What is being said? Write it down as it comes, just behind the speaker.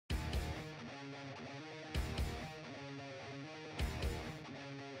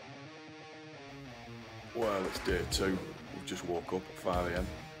Well, it's day 2. We've just woke up at 5 AM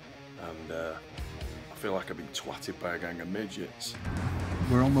and I feel like I've been twatted by a gang of midgets.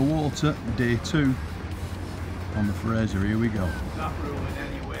 We're on the water, day 2 on the Fraser. Here we go. Not ruling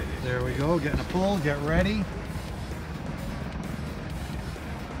anyway. There we go, getting a pull, get ready.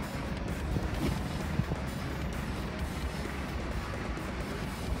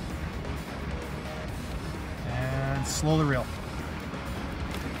 And slow the reel.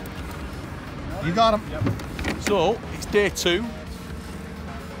 You got him. Yep. So, it's day 2.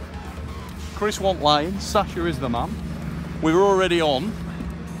 Chris won't lie, Sasha is the man. We're already on.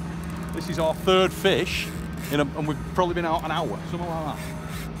 This is our 3rd fish, and we've probably been out an hour, something like that.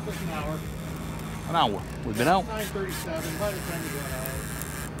 Just an hour. An hour. We've been out. 9:37, by the time we go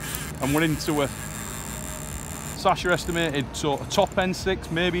out. And we're into a, Sasha estimated sort of top end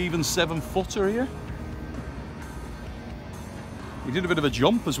 6, maybe even 7-footer here. He did a bit of a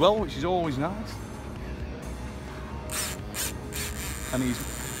jump as well, which is always nice. And he's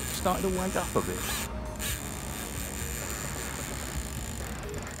started to wake up a bit.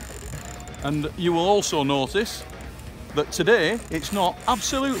 And you will also notice that today it's not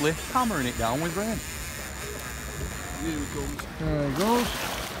absolutely hammering it down with rain. Here he comes. There he goes.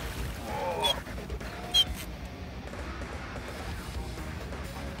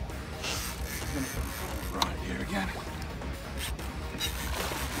 Right here again.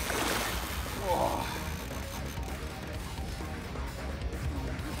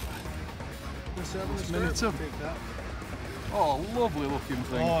 Oh, lovely looking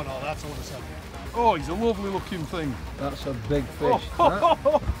thing. Oh no, that's over 7. Oh, he's a lovely looking thing. That's a big fish.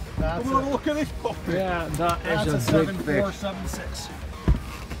 Oh, That's come on, look at this puppy. Yeah, that's is a a big 7.4, fish. 7.6.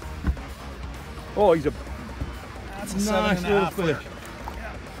 Oh, he's a That's a nice little 7.5 fish.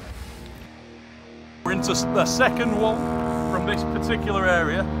 We're into the second one from this particular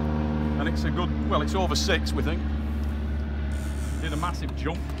area, and it's a good, well, it's over 6, we think. Did a massive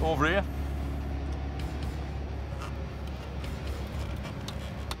jump over here.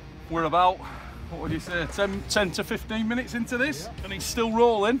 We're about, what would you say, 10 to 15 minutes into this, and he's still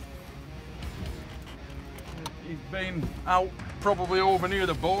rolling. He's been out probably over near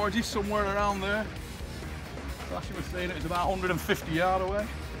the Borges, somewhere around there. Sasha was saying it was about 150 yards away.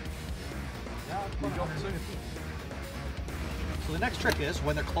 So the next trick is,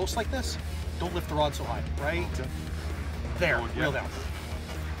 when they're close like this, don't lift the rod so high, right? There, reel down.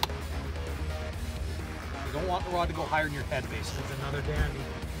 You don't want the rod to go higher than your head, basically. It's another dandy.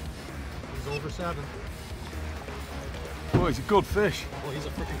 He's over 7. Oh, he's a good fish. Well, he's a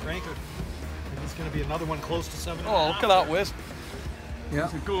freaking cranker. And he's going to be another one close to 7. Oh, look at that, Wiz. Yeah.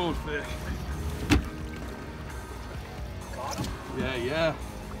 He's a good fish. Got him. Yeah.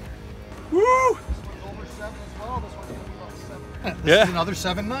 Woo! This one's over 7 as well. This one's going to be about 7. This Yeah. is another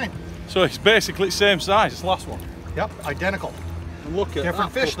 7.9. So it's basically the same size as the last one. Yep, identical. And look at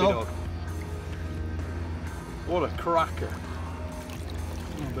Different that fish, puppy though. dog. What a cracker.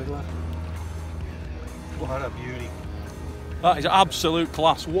 Oh, big lad. What a beauty. That is absolute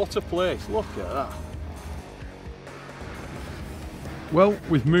class. What a place. Look at that. Well,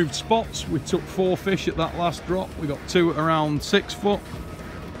 we've moved spots. We took 4 fish at that last drop. We got 2 at around 6 foot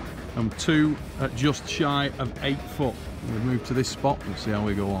and 2 at just shy of 8 foot. We've moved to this spot. We'll see how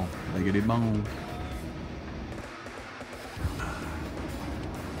we go on. Biggity bang.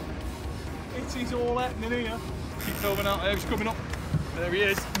 It is all happening here. Keep filming out there. He's coming up. There he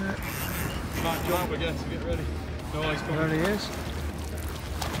is. Might jump again, so get ready. No, he's coming. There he is.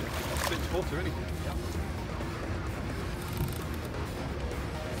 6-footer, isn't he? Yeah.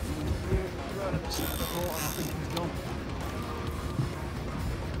 Right at the centre of the water, and I think he's gone.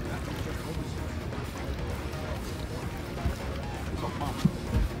 He's off man.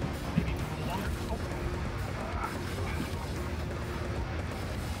 Maybe longer. Oh.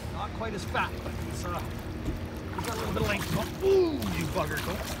 Not quite as fat, but he's got a little bit of length. Oh, ooh, you bugger.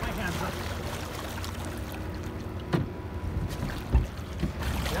 Don't put my hands up.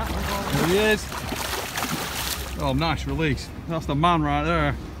 There he is. Oh, nice release. That's the man right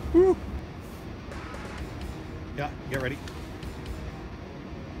there. Woo. Yeah, get ready.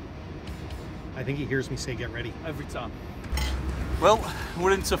 I think he hears me say get ready. Every time. Well,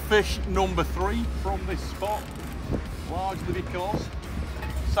 we're into fish number 3 from this spot. Largely because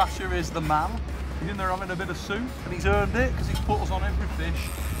Sasha is the man. He's in there having a bit of soup, and he's earned it because he's put us on every fish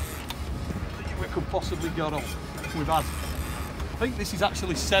that we could possibly get on. We've had, I think this is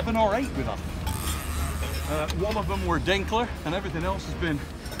actually 7 or 8 we've had. One of them were Dinkler, and everything else has been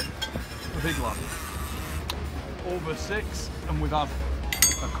a big lad. Over 6, and we've had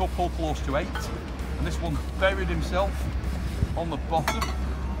a couple close to 8, and this one buried himself on the bottom.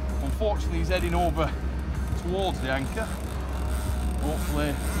 Unfortunately, he's heading over towards the anchor. Hopefully,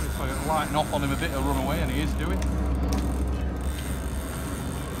 if I can lighten off on him a bit, he'll run away, and he is doing.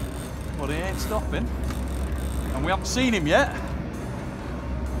 But he ain't stopping. And we haven't seen him yet.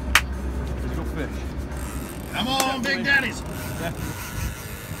 He's a good fish. Come on, big daddies! Yeah.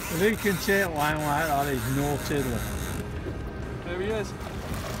 If he can take line like that, he's no tiddler. There he is.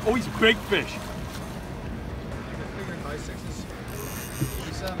 Oh, he's a big fish. High sixes.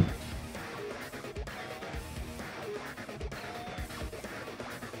 87.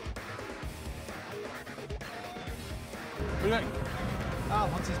 What do you think?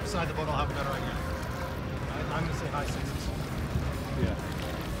 Once he's beside the boat, I'll have a better idea. I'm going to say high sixes. Yeah.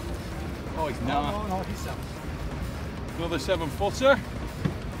 Oh, he's not. No, he's 7. Another 7-footer.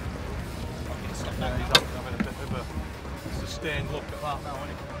 He's He's having a bit of a sustained look at that now, isn't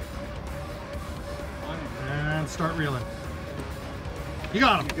he? And start reeling. You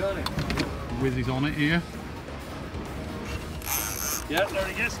got him. You got it. Whiz, he's on it here. Yeah, there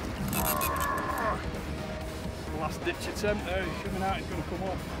he is. Last ditch attempt there, he's coming out, he's going to come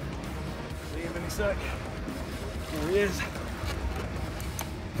up. See him in a sec. There he is.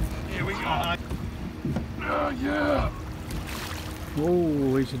 Here we go. Yeah.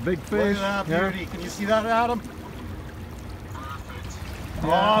 Oh, he's a big fish. Look at that beauty. Can you see that, Adam?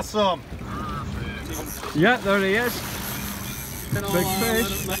 Awesome. Yeah, there he is. Big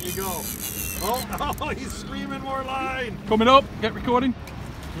fish. Let you go. Oh, he's screaming more line. Coming up, get recording.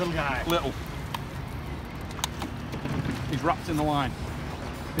 Little guy. Little. He's wrapped in the line.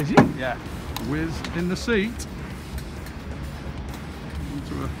 Is he? Yeah. Whiz in the seat.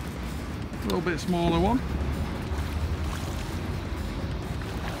 Into a little bit smaller one.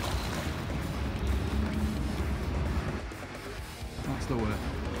 That's the way.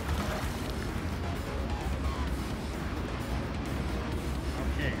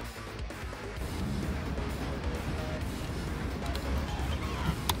 Okay.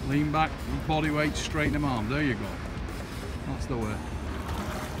 Lean back, body weight, straighten them arm. There you go. That's the way.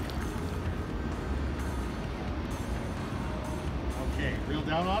 Okay, reel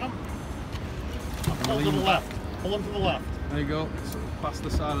down on him. Pull to the left. Pull him to the left. There you go. It's past the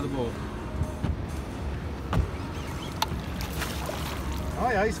side of the boat. Oh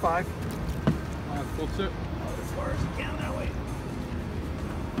yeah, he's 5. 5-footer. As far as he can that way.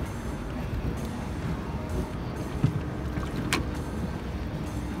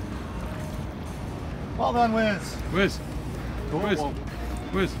 Well done, Wiz. Whiz. Whiz. whoa.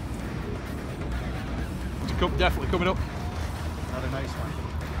 Whiz. Definitely coming up. Another nice one.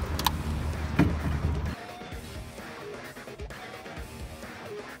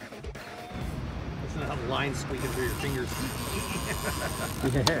 Listen to how the line squeaking through your fingers.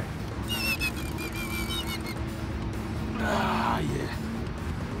 Yeah. Ah, yeah.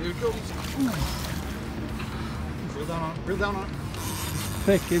 Here we go. Reel down on it. Reel down on it.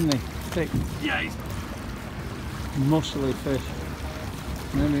 Thick, isn't he? Thick. Yeah, he's Muscly fish.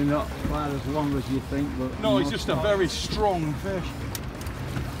 Maybe not quite as long as you think, but... no, he's just a very strong fish.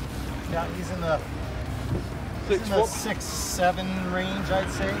 Yeah, he's in the 6 foot. 6-7 range,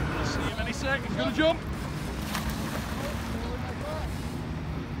 I'd say. See him any sec. He's gonna jump.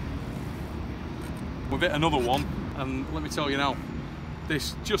 We've hit another one, and let me tell you now,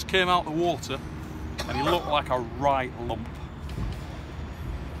 this just came out the water, and he looked like a right lump.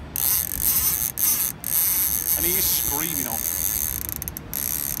 And he is screaming on.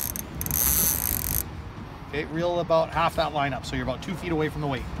 Okay, reel about half that line up, so you're about 2 feet away from the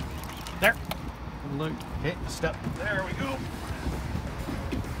weight. There. Look. Okay, step. There we go.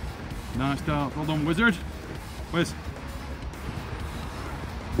 Nice start. Well done, Wizard. Wiz.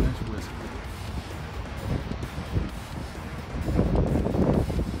 Nice Wiz.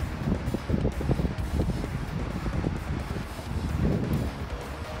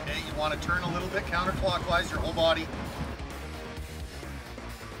 Okay, you want to turn a little bit counterclockwise, your whole body.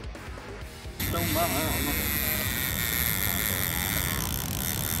 Don't matter.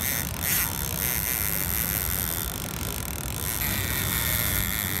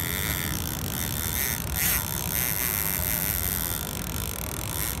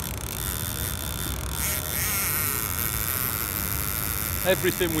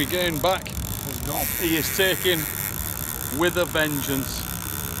 Everything we gain back has gone. He is taking with a vengeance.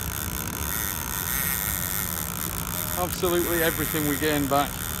 Absolutely everything we gain back,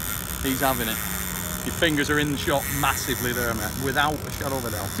 he's having it. Your fingers are in the shot massively there, mate, without a shadow of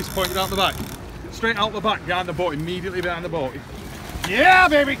a doubt. He's pointed out the back. Straight out the back, behind the boat, immediately behind the boat. Yeah,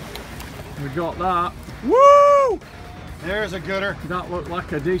 baby! We got that. Woo! There's a gooder. That looked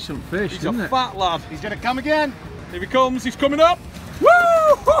like a decent fish, He's didn't a it? fat lad. He's gonna come again. Here he comes, he's coming up.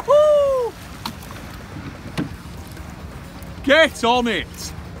 Woo! Get on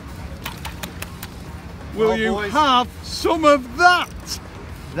it! Will Well, you boys. have some of that?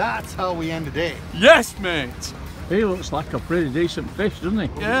 That's how we end the day. Yes, mate! He looks like a pretty decent fish, doesn't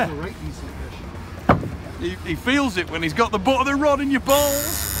he? Yeah. These are right decent fish. He feels it when he's got the butt of the rod in your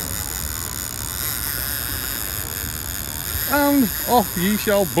balls. And off ye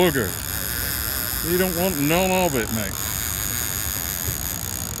shall bugger. You don't want none of it, mate.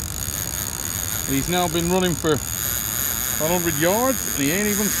 He's now been running for 100 yards and he ain't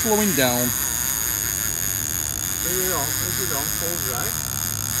even slowing down.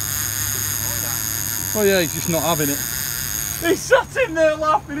 Oh yeah, he's just not having it. He's sat in there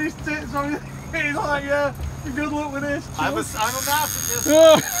laughing his tits on. He's like, yeah, good luck with this. I'm a masochist.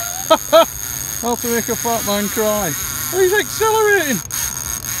 How to make a fat man cry. Oh, he's accelerating.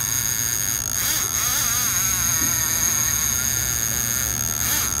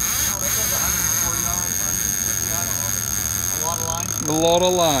 A lot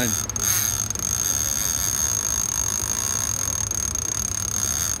of line.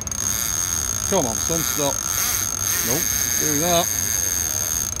 Come on, son, stop. Nope, do that.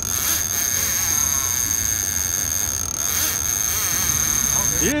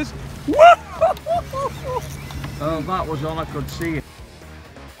 He is. Oh, that was on, I could see it.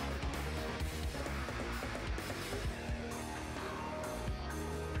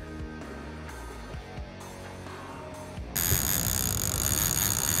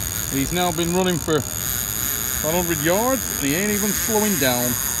 He's now been running for 100 yards and he ain't even slowing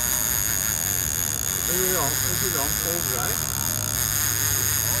down.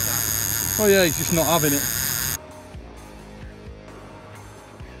 Oh yeah, he's just not having it.